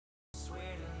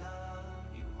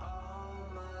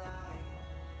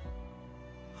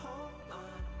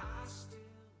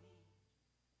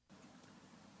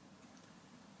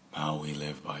we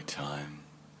live by time,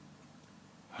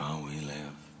 how we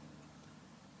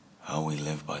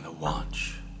live by the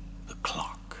watch, the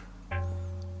clock.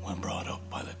 We're brought up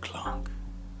by the clock.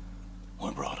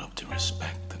 We're brought up to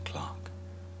respect the clock,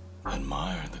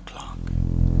 admire the clock.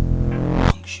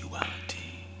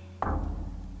 Punctuality.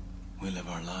 We live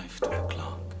our life to the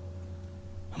clock.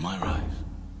 Am I right?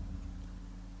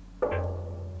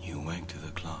 You wake to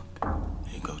the clock.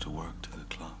 You go to work to the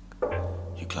clock.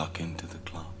 You clock into the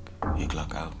clock. You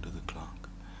clock out to the clock.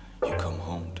 You come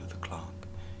home to the clock.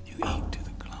 You eat to the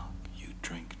clock. You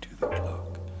drink to the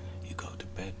clock. You go to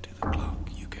bed to the clock.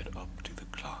 You get up to the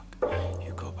clock.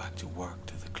 You go back to work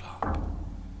to the clock.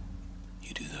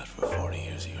 You do that for 40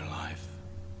 years of your life.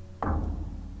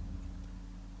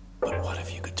 But what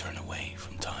if you could turn away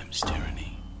from time's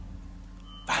tyranny?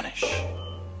 Vanish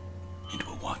into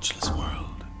a watchless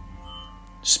world.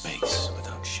 Space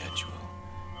without schedule.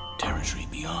 Territory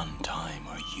beyond time.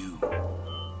 Are you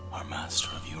are master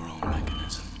of your own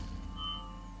mechanism?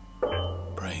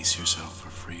 Brace yourself for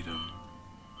freedom.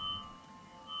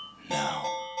 Now.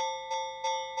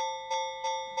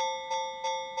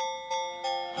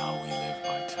 How we live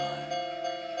by time.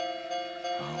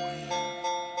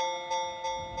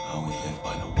 How we live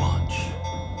by the watch,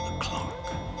 the clock.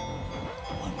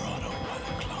 We're brought up by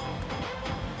the clock.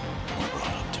 We're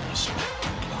brought up to respect the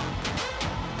clock,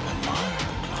 admire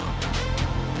the clock.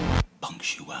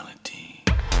 Punctuality.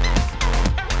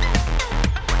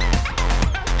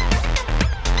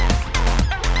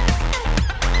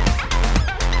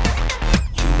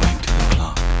 You wake to the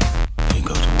clock. You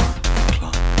go to work to the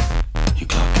clock. You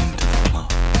clock into the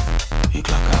clock. You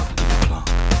clock out to the clock.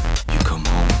 You come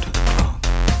home to the clock.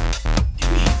 You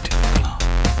eat to the clock.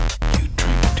 You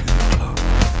drink to the clock.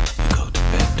 You go to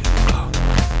bed to the clock.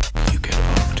 You get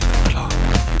up to the clock.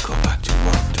 You go back to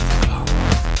work to the clock.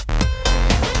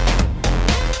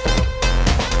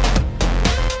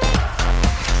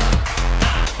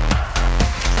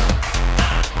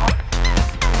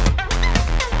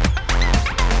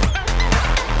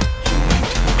 You wake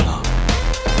to the clock.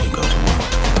 You go to work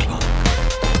to the clock.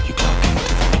 You clock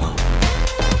into the clock.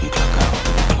 You clock out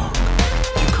to the clock.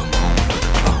 You come home to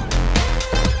the clock.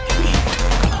 You eat to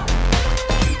the clock.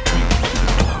 You drink to the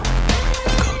clock.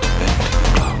 You go to bed to the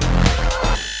clock.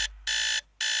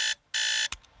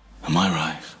 Am I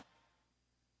right?